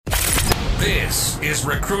This is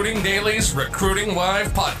Recruiting Daily's Recruiting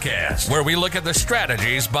Live podcast, where we look at the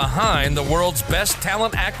strategies behind the world's best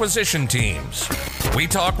talent acquisition teams. We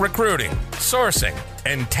talk recruiting, sourcing,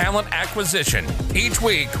 and talent acquisition. Each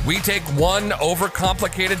week, we take one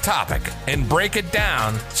overcomplicated topic and break it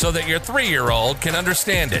down so that your 3-year-old can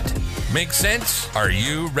understand it. Make sense? Are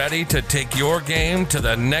you ready to take your game to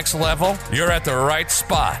the next level? You're at the right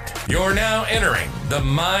spot. You're now entering the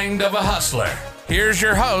mind of a hustler. Here's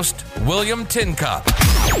your host, William Tincup.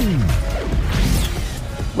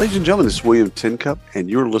 Ladies and gentlemen, this is William Tincup, and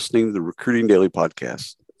you're listening to the Recruiting Daily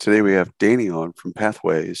podcast. Today we have Danny on from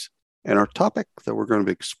Pathways, and our topic that we're going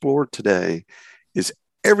to explore today is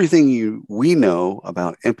everything we know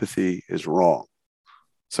about empathy is wrong.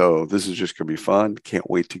 So this is just going to be fun.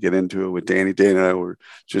 Can't wait to get into it with Danny. Danny and I were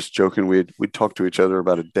just joking. We talked to each other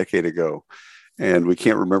about a decade ago, and we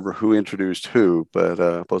can't remember who introduced who,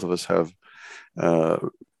 but both of us have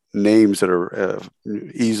names that are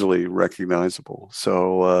easily recognizable.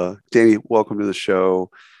 So, Danny, welcome to the show.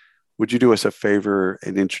 Would you do us a favor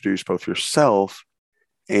and introduce both yourself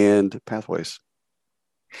and Pathways?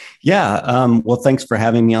 Yeah. Well, thanks for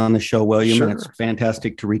having me on the show, William. Sure. And it's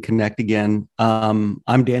fantastic to reconnect again. I'm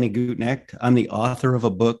Danny Gutknecht. I'm the author of a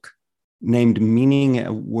book named Meaning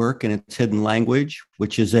at Work and Its Hidden Language,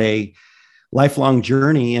 which is a lifelong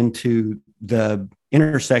journey into the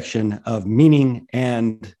intersection of meaning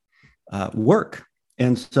and work.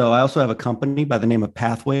 And so I also have a company by the name of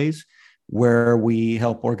Pathways, where we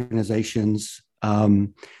help organizations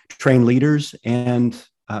train leaders and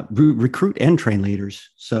recruit and train leaders.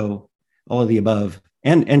 So all of the above,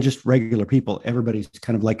 and just regular people. Everybody's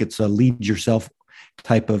kind of like it's a lead yourself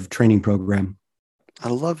type of training program. I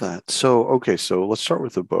love that. So let's start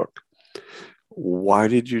with the book. Why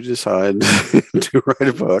did you decide to write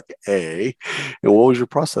a book, A? And what was your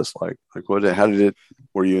process like?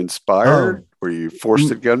 Were you inspired? Were you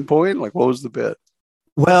forced at gunpoint? Like, what was the bit?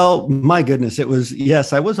 Well, my goodness,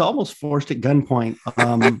 yes, I was almost forced at gunpoint,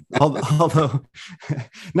 although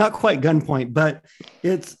not quite gunpoint, but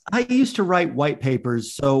I used to write white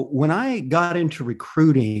papers. So when I got into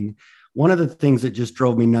recruiting, one of the things that just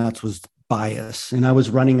drove me nuts was bias. And I was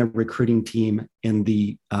running a recruiting team in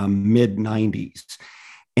the mid 90s,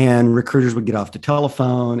 and recruiters would get off the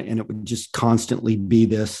telephone and it would just constantly be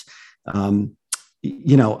this, I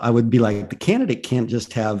would be like, the candidate can't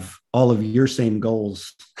just have all of your same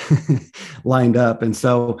goals lined up. And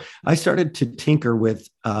so I started to tinker with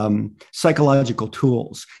psychological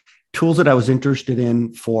tools that I was interested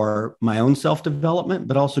in for my own self-development,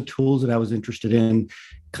 but also tools that I was interested in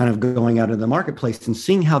kind of going out in the marketplace and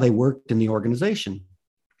seeing how they worked in the organization.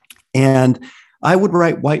 And I would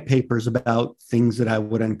write white papers about things that I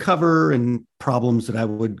would uncover and problems that I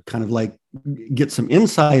would kind of like get some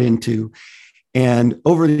insight into. And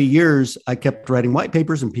over the years, I kept writing white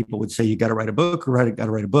papers, and people would say, you got to write a book, got to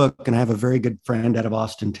write a book. And I have a very good friend out of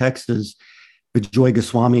Austin, Texas, Bijoy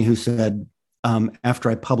Goswami, who said, after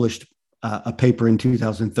I published a paper in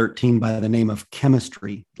 2013 by the name of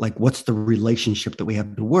Chemistry, like what's the relationship that we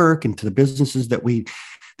have to work and to the businesses that we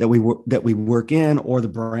work in, or the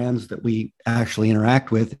brands that we actually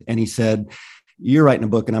interact with. And he said, you're writing a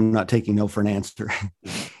book and I'm not taking no for an answer.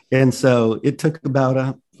 And so it took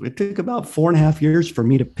about 4.5 years for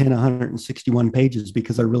me to pen 161 pages,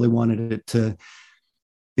 because I really wanted it to,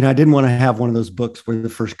 I didn't want to have one of those books where the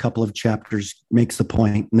first couple of chapters makes the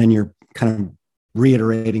point and then you're kind of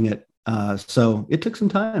reiterating it. So it took some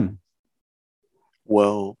time.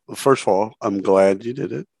 Well, first of all, I'm glad you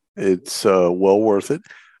did it. It's well worth it.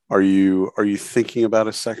 Are you thinking about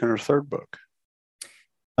a second or third book?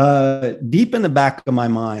 Deep in the back of my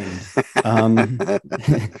mind, in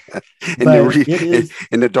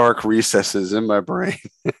the dark recesses in my brain.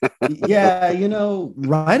 Yeah,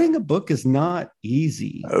 writing a book is not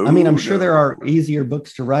easy. I'm sure there are easier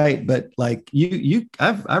books to write, but like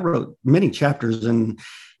I wrote many chapters and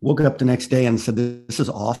woke up the next day and said, this is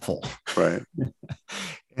awful. Right.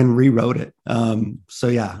 And rewrote it. So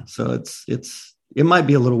it might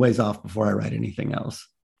be a little ways off before I write anything else.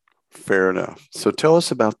 Fair enough. So tell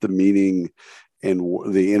us about the meaning and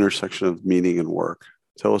the intersection of meaning and work.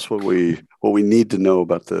 Tell us what we need to know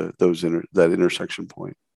about that intersection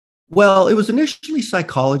point. Well, it was initially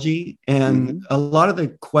psychology, and a lot of the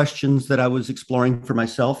questions that I was exploring for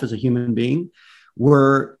myself as a human being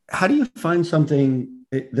were, how do you find something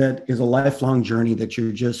that is a lifelong journey that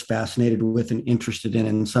you're just fascinated with and interested in,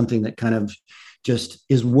 and something that kind of just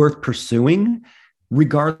is worth pursuing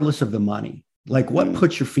regardless of the money? Like, what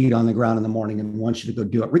puts your feet on the ground in the morning and wants you to go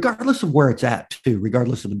do it, regardless of where it's at, too,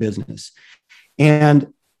 regardless of the business.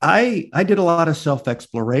 And I did a lot of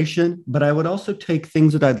self-exploration, but I would also take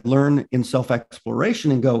things that I'd learned in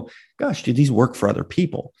self-exploration and go, gosh, do these work for other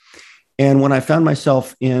people? And when I found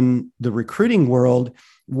myself in the recruiting world,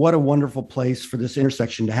 what a wonderful place for this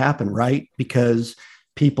intersection to happen, right? Because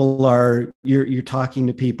you're talking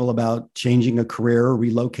to people about changing a career,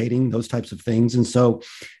 relocating, those types of things. And so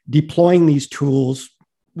deploying these tools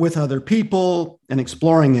with other people and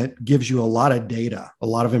exploring it gives you a lot of data, a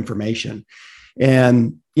lot of information.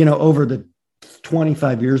 And, over the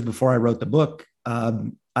 25 years before I wrote the book,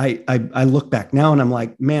 I look back now and I'm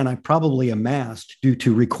like, man, I probably amassed, due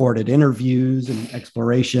to recorded interviews and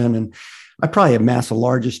exploration, and I probably amassed the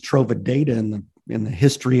largest trove of data in the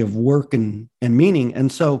history of work and meaning.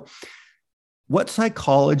 And so what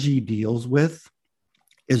psychology deals with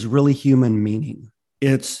is really human meaning.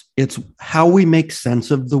 It's how we make sense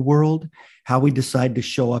of the world, how we decide to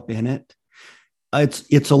show up in it.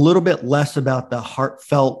 It's a little bit less about the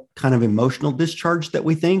heartfelt kind of emotional discharge that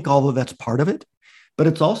we think, although that's part of it. But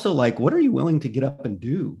it's also like, what are you willing to get up and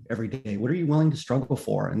do every day? What are you willing to struggle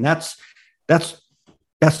for? And that's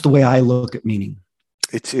the way I look at meaning.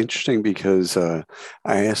 It's interesting because I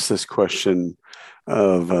asked this question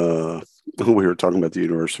of when we were talking about the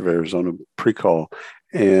University of Arizona pre-call.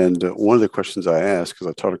 And one of the questions I asked, because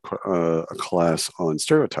I taught a class on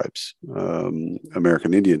stereotypes,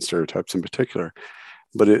 American Indian stereotypes in particular,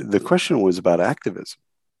 but the question was about activism.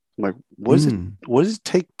 Like, what does it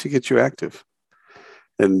take to get you active?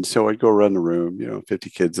 And so I'd go around the room, 50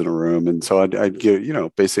 kids in a room. And so I'd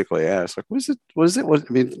get, basically ask, like, what is it?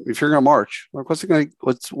 I mean, if you're going to march, like, what is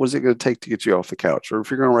it going to take to get you off the couch? Or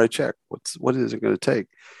if you're going to write a check, what is it going to take?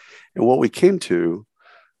 And what we came to,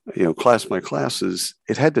 class by classes,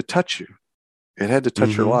 it had to touch you. It had to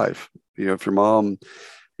touch your life. If your mom,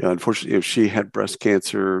 unfortunately, if she had breast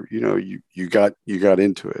cancer, you got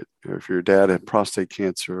into it. If your dad had prostate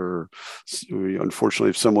cancer, or unfortunately,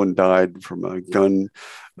 if someone died from a gun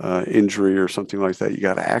injury or something like that, you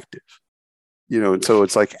got active. And so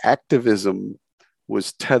it's like activism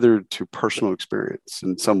was tethered to personal experience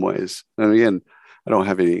in some ways. And again, I don't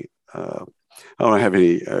have any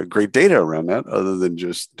great data around that other than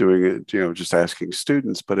just doing it, just asking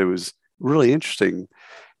students. But it was really interesting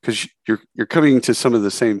because you're coming to some of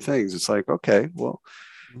the same things. It's like, okay, well,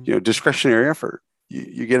 discretionary effort.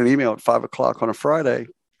 You get an email at 5:00 on a Friday.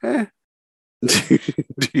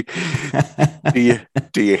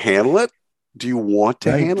 Do you handle it? Do you want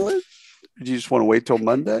to handle it? Do you just want to wait till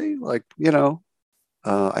Monday?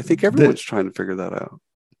 I think everyone's trying to figure that out.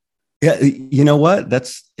 Yeah, you know what?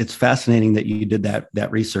 It's fascinating that you did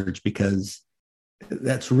that research, because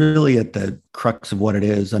that's really at the crux of what it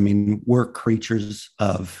is. I mean, we're creatures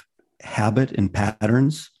of habit and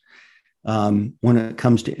patterns. When it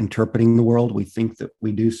comes to interpreting the world, we think that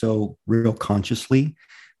we do so real consciously,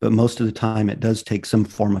 but most of the time it does take some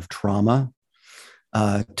form of trauma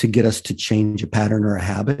to get us to change a pattern or a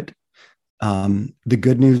habit. The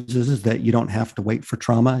good news is that you don't have to wait for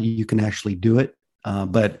trauma. You can actually do it.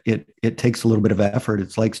 But it takes a little bit of effort.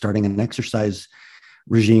 It's like starting an exercise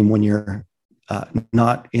regime when you're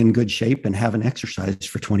not in good shape and haven't exercised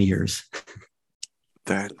for 20 years.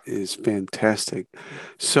 That is fantastic.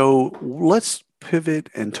 So let's pivot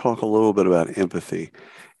and talk a little bit about empathy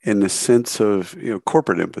in the sense of,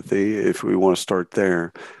 corporate empathy, if we want to start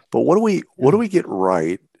there. But what do we get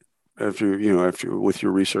right after with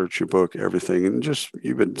your research, your book, everything, and just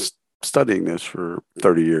you've been studying this for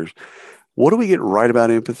 30 years. What do we get right about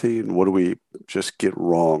empathy, and what do we just get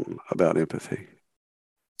wrong about empathy?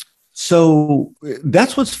 So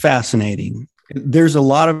that's what's fascinating. There's a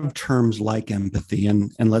lot of terms like empathy,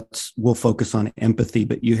 and we'll focus on empathy,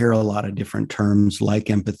 but you hear a lot of different terms like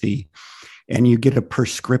empathy, and you get a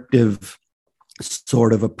prescriptive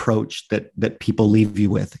sort of approach that people leave you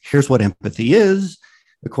with. Here's what empathy is,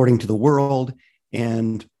 according to the world.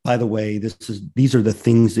 And by the way, these are the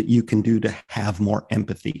things that you can do to have more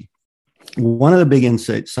empathy. One of the big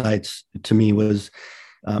insights to me was,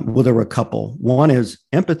 there were a couple. One is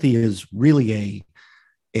empathy is really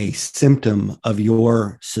a symptom of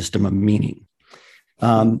your system of meaning.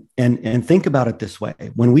 And think about it this way.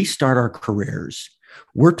 When we start our careers,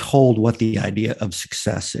 we're told what the idea of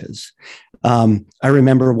success is. I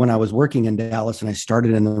remember when I was working in Dallas and I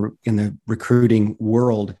started in the recruiting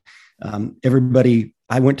world,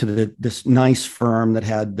 I went to this nice firm that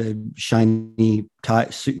had the shiny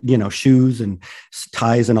shoes and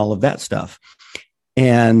ties and all of that stuff.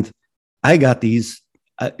 And I got these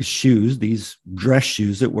shoes, these dress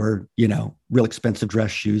shoes that were, real expensive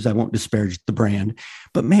dress shoes. I won't disparage the brand,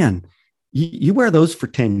 but man, you wear those for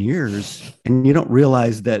 10 years and you don't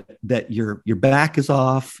realize that your back is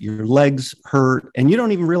off, your legs hurt, and you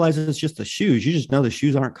don't even realize it's just the shoes. You just know the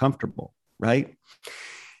shoes aren't comfortable, right?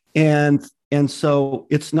 And so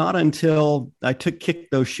it's not until I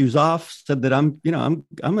kicked those shoes off, said that I'm going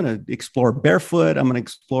to explore barefoot. I'm going to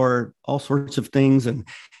explore all sorts of things, and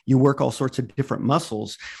you work all sorts of different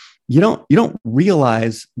muscles. You don't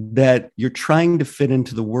realize that you're trying to fit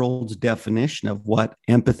into the world's definition of what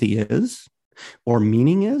empathy is or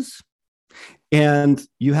meaning is. And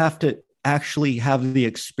you have to actually have the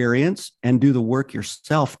experience and do the work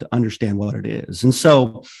yourself to understand what it is. And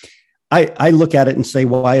so I look at it and say,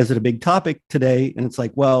 well, why is it a big topic today? And it's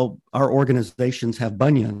like, well, our organizations have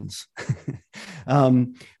bunions.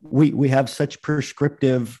 We have such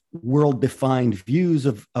prescriptive, world-defined views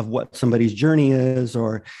of what somebody's journey is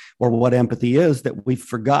or what empathy is, that we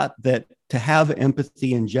forgot that to have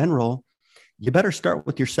empathy in general, you better start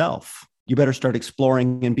with yourself. You better start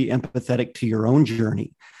exploring and be empathetic to your own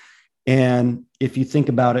journey. And if you think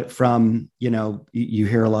about it from, you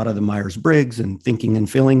hear a lot of the Myers-Briggs and thinking and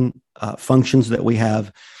feeling functions that we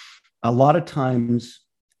have. A lot of times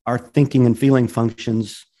our thinking and feeling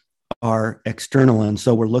functions are external. And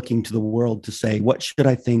so we're looking to the world to say, what should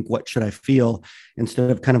I think? What should I feel? Instead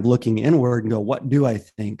of kind of looking inward and go, what do I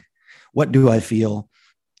think? What do I feel?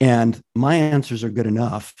 And my answers are good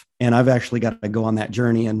enough. And I've actually got to go on that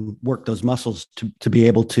journey and work those muscles to be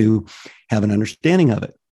able to have an understanding of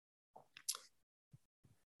it.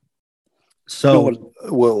 So,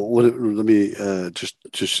 let me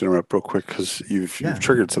just interrupt real quick, because you've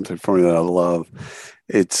triggered something for me that I love.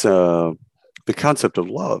 It's the concept of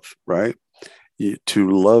love, right? To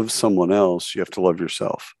love someone else, you have to love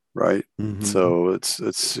yourself, right? Mm-hmm. So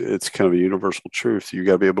it's kind of a universal truth. You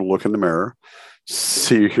got to be able to look in the mirror,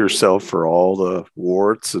 see yourself for all the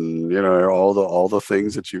warts and all the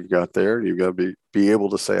things that you've got there. And you've got to be able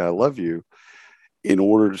to say I love you in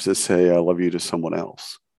order to say I love you to someone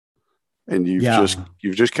else. And you've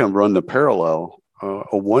just kind of run the parallel,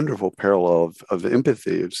 a wonderful parallel of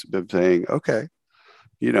empathy, of saying, okay,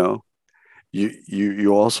 you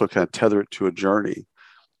also kind of tether it to a journey,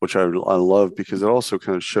 which I love, because it also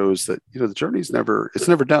kind of shows that, the journey's never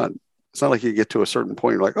done. It's not like you get to a certain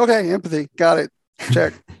point, you're like, okay, empathy, got it,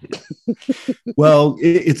 check. Well,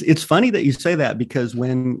 it's funny that you say that, because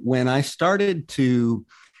when I started to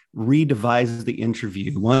redevise the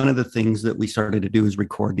interview, one of the things that we started to do is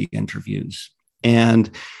record the interviews. And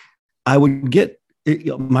I would get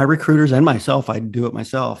my recruiters and myself, I'd do it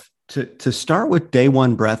myself, to start with day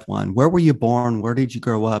one, breath one. Where were you born? Where did you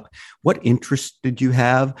grow up? What interests did you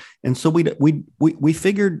have? And so we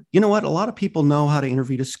figured, a lot of people know how to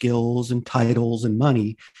interview to skills and titles and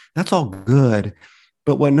money. That's all good.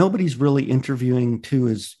 But what nobody's really interviewing to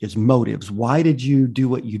is motives. Why did you do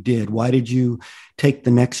what you did? Why did you take the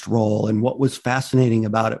next role? And what was fascinating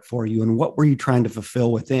about it for you? And what were you trying to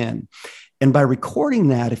fulfill within? And by recording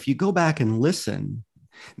that, if you go back and listen,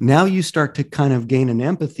 now you start to kind of gain an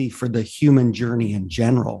empathy for the human journey in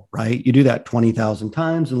general, right? You do that 20,000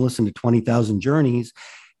 times and listen to 20,000 journeys,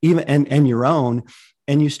 even and your own.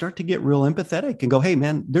 And you start to get real empathetic and go, hey,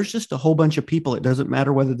 man, there's just a whole bunch of people. It doesn't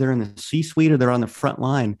matter whether they're in the C-suite or they're on the front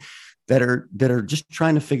line that are just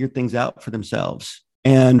trying to figure things out for themselves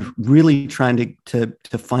and really trying to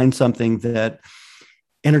find something that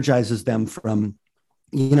energizes them from,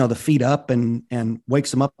 the feet up and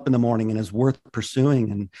wakes them up in the morning and is worth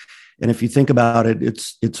pursuing. And if you think about it,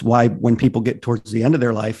 it's why when people get towards the end of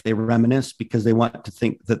their life, they reminisce, because they want to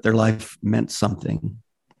think that their life meant something.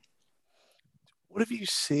 What have you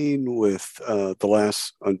seen with the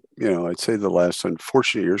last, I'd say the last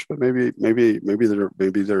unfortunate years, but maybe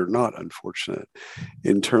they're not unfortunate,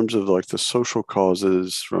 in terms of like the social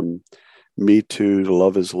causes, from Me Too to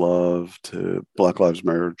Love is Love to Black Lives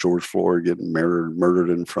Matter, George Floyd getting murdered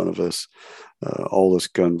in front of us, all this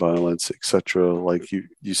gun violence, etc. Like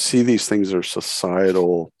you see these things are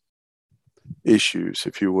societal issues,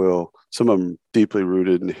 if you will, some of them deeply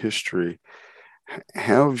rooted in history.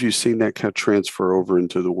 How have you seen that kind of transfer over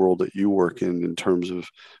into the world that you work in terms of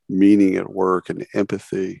meaning at work and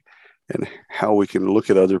empathy, and how we can look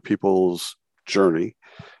at other people's journey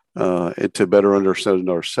and to better understand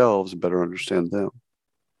ourselves and better understand them?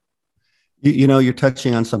 You're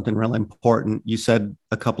touching on something really important. You said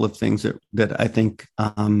a couple of things that I think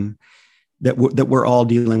that we're all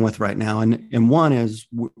dealing with right now. And one is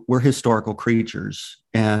we're historical creatures,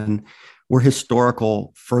 and we're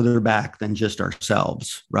historical further back than just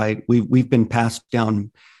ourselves, right? We've been passed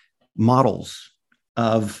down models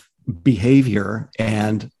of behavior,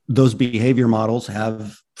 and those behavior models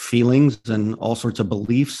have feelings and all sorts of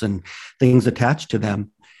beliefs and things attached to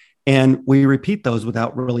them. And we repeat those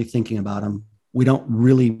without really thinking about them. We don't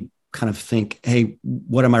really kind of think, hey,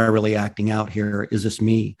 what am I really acting out here? Is this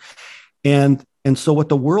me? And so what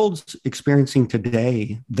the world's experiencing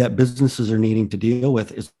today that businesses are needing to deal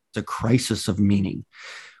with is a crisis of meaning.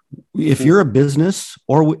 If you're a business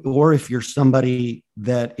or if you're somebody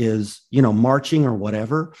that is, marching or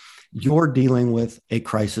whatever, you're dealing with a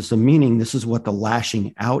crisis of meaning. This is what the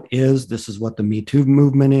lashing out is. This is what the Me Too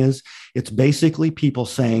movement is. It's basically people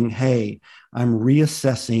saying, hey, I'm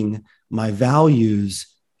reassessing my values.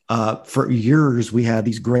 For years, we had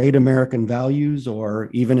these great American values, or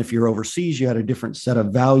even if you're overseas, you had a different set of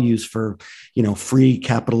values for, free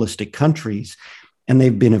capitalistic countries. And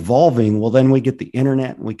they've been evolving. Well, then we get the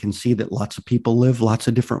internet and we can see that lots of people live lots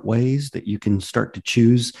of different ways, that you can start to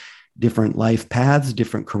choose different life paths,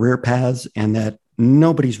 different career paths, and that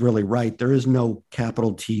nobody's really right. There is no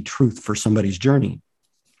capital T truth for somebody's journey.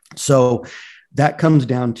 So that comes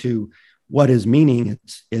down to what is meaning.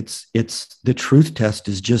 It's the truth test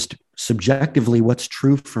is just subjectively what's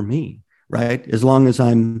true for me, right? As long as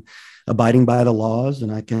I'm abiding by the laws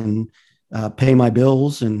and I can pay my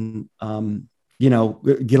bills and,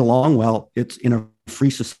 get along well, it's in a free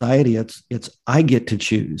society. It's I get to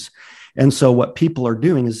choose. And so what people are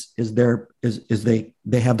doing is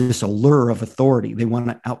they have this allure of authority. They want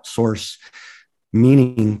to outsource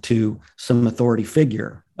meaning to some authority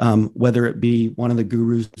figure, whether it be one of the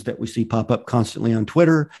gurus that we see pop up constantly on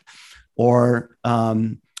Twitter, or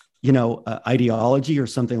ideology or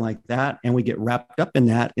something like that. And we get wrapped up in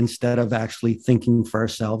that instead of actually thinking for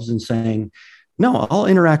ourselves and saying, no, I'll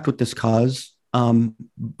interact with this cause,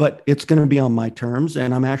 but it's going to be on my terms,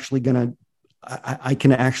 and I'm actually I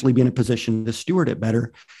can actually be in a position to steward it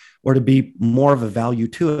better, or to be more of a value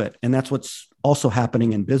to it. And that's what's also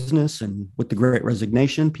happening in business. And with the Great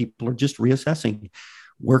Resignation, people are just reassessing.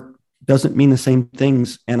 Work doesn't mean the same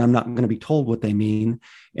things, and I'm not going to be told what they mean.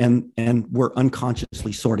 And we're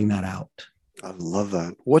unconsciously sorting that out. I love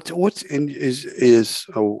that. What's in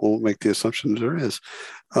I won't make the assumption there is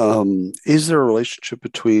there a relationship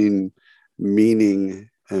between meaning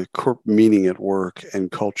at work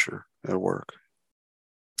and culture at work?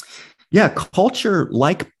 Yeah, culture,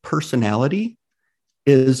 like personality,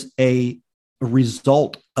 is a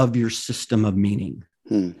result of your system of meaning.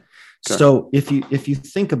 Okay. So if you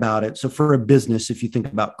think about it, so for a business, if you think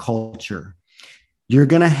about culture, you're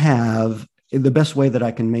going to have, the best way that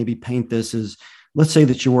I can maybe paint this is, let's say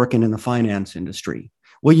that you're working in the finance industry.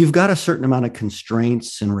 Well, you've got a certain amount of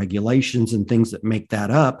constraints and regulations and things that make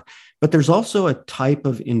that up, but there's also a type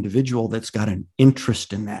of individual that's got an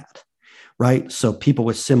interest in that. Right. So people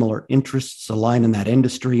with similar interests align in that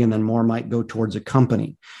industry, and then more might go towards a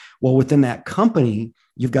company. Well, within that company,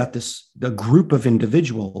 you've got the group of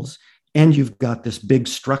individuals, and you've got this big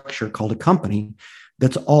structure called a company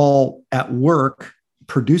that's all at work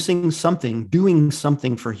producing something, doing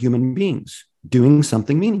something for human beings, doing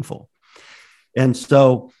something meaningful. And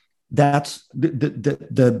so that's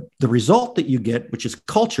the result that you get, which is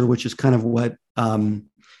culture, which is kind of what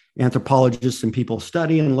anthropologists and people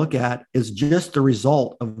study and look at, is just the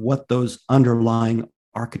result of what those underlying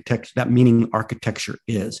that meaning architecture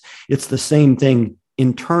is. It's the same thing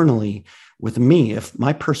internally with me. If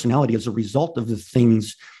my personality is a result of the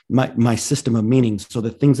things, my system of meaning, so the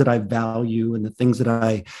things that I value and the things that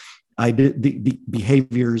I did, the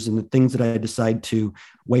behaviors and the things that I decide to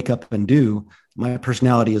wake up and do, my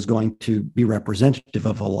personality is going to be representative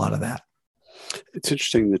of a lot of that. It's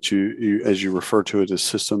interesting that you as you refer to it as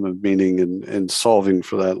system of meaning and solving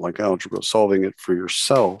for that, like algebra, solving it for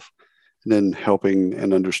yourself, and then helping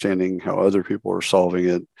and understanding how other people are solving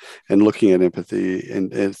it and looking at empathy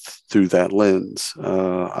and through that lens.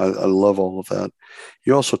 I love all of that.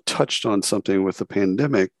 You also touched on something with the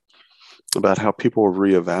pandemic about how people are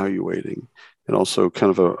reevaluating, and also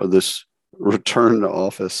kind of this return to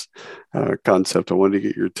office concept. I wanted to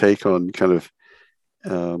get your take on kind of,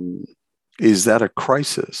 is that a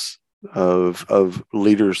crisis of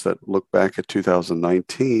leaders that look back at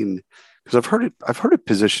 2019? Because I've heard it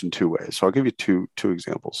positioned two ways. So I'll give you two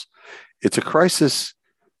examples. It's a crisis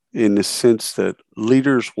in the sense that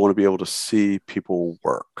leaders want to be able to see people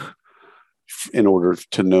work in order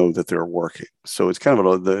to know that they're working. So it's kind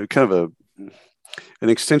of an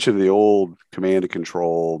extension of the old command and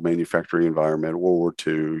control manufacturing environment, World War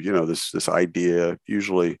II. This idea,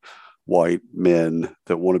 usually white men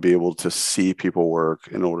that want to be able to see people work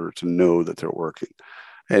in order to know that they're working.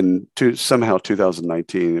 And somehow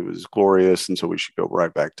 2019, it was glorious. And so we should go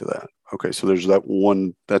right back to that. Okay. So there's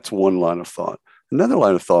that's one line of thought. Another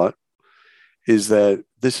line of thought is that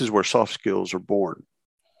this is where soft skills are born.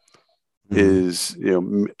 is,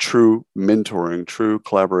 true mentoring, true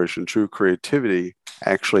collaboration, true creativity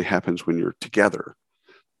actually happens when you're together.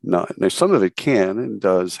 Now, some of it can and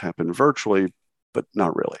does happen virtually, but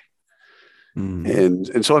not really.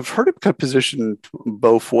 And so I've heard it kind of positioned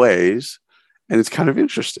both ways, and it's kind of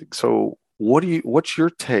interesting. So what's your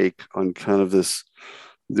take on kind of this,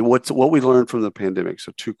 what we learned from the pandemic?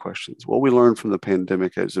 So 2 questions. What we learned from the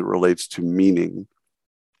pandemic as it relates to meaning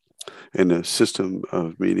and a system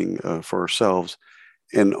of meaning for ourselves.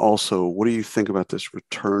 And also, what do you think about this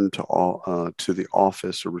return to the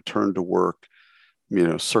office or return to work,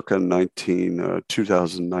 circa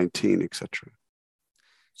 2019, et cetera?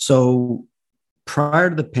 So prior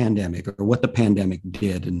to the pandemic, or what the pandemic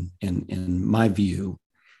did, in my view,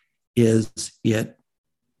 is it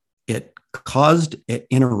caused an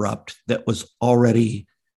interrupt that was already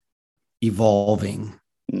evolving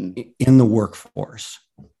in the workforce,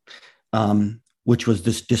 which was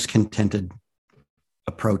this discontented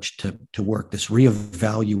approach to work, this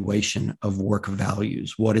reevaluation of work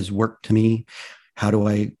values. What is work to me? How do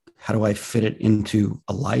I fit it into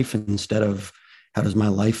a life instead of how does my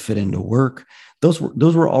life fit into work? Those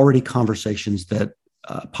were already conversations that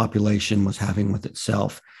population was having with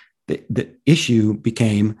itself. The issue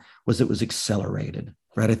was it was accelerated,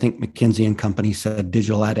 right? I think McKinsey and Company said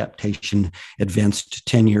digital adaptation advanced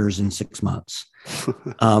 10 years in 6 months.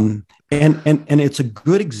 And it's a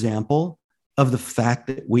good example of the fact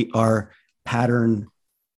that we are patterned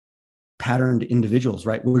individuals,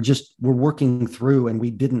 right? We're working through, and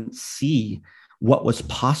we didn't see what was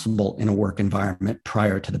possible in a work environment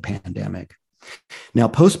prior to the pandemic. Now,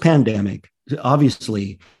 post-pandemic,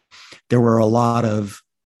 obviously, there were a lot of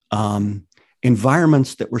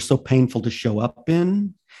environments that were so painful to show up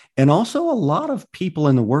in, and also a lot of people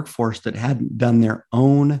in the workforce that hadn't done their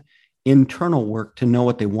own internal work to know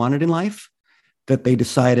what they wanted in life, that they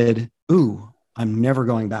decided, I'm never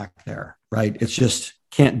going back there, right? It's just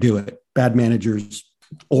can't do it. Bad managers,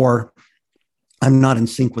 or I'm not in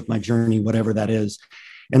sync with my journey, whatever that is.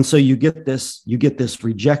 And so you get this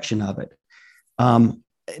rejection of it.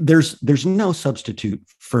 There's no substitute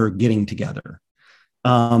for getting together.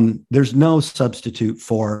 There's no substitute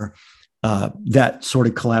for that sort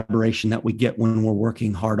of collaboration that we get when we're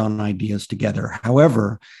working hard on ideas together.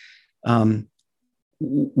 However,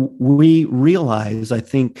 we realize, I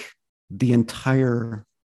think the entire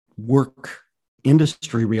work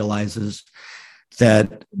industry realizes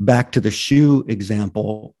that, back to the shoe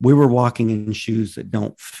example, we were walking in shoes that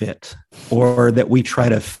don't fit, or that we try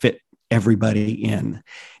to fit everybody in,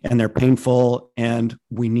 and they're painful, and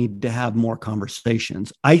we need to have more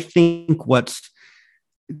conversations. I think what's,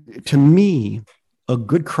 to me, a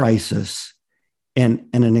good crisis and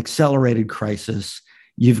an accelerated crisis,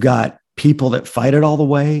 you've got people that fight it all the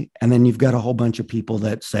way, and then you've got a whole bunch of people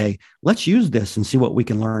that say, let's use this and see what we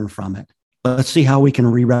can learn from it. Let's see how we can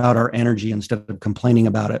reroute our energy instead of complaining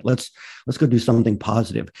about it. Let's go do something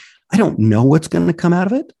positive. I don't know what's going to come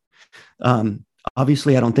out of it.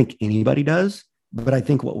 Obviously, I don't think anybody does, but I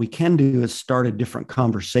think what we can do is start a different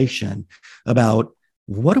conversation about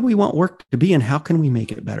what do we want work to be and how can we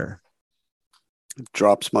make it better?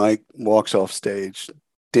 Drops mic, walks off stage.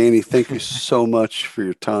 Danny, thank you so much for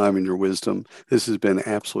your time and your wisdom. This has been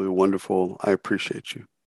absolutely wonderful. I appreciate you.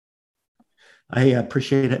 I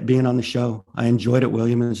appreciate it being on the show. I enjoyed it,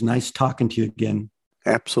 William. It was nice talking to you again.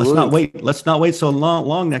 Absolutely. Let's not wait so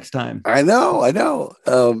long next time. I know.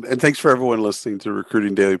 And thanks for everyone listening to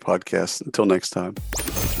Recruiting Daily Podcast. Until next time.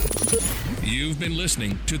 You've been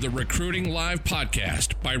listening to the Recruiting Live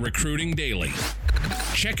Podcast by Recruiting Daily.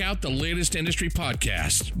 Check out the latest industry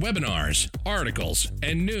podcasts, webinars, articles,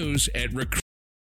 and news at recruiting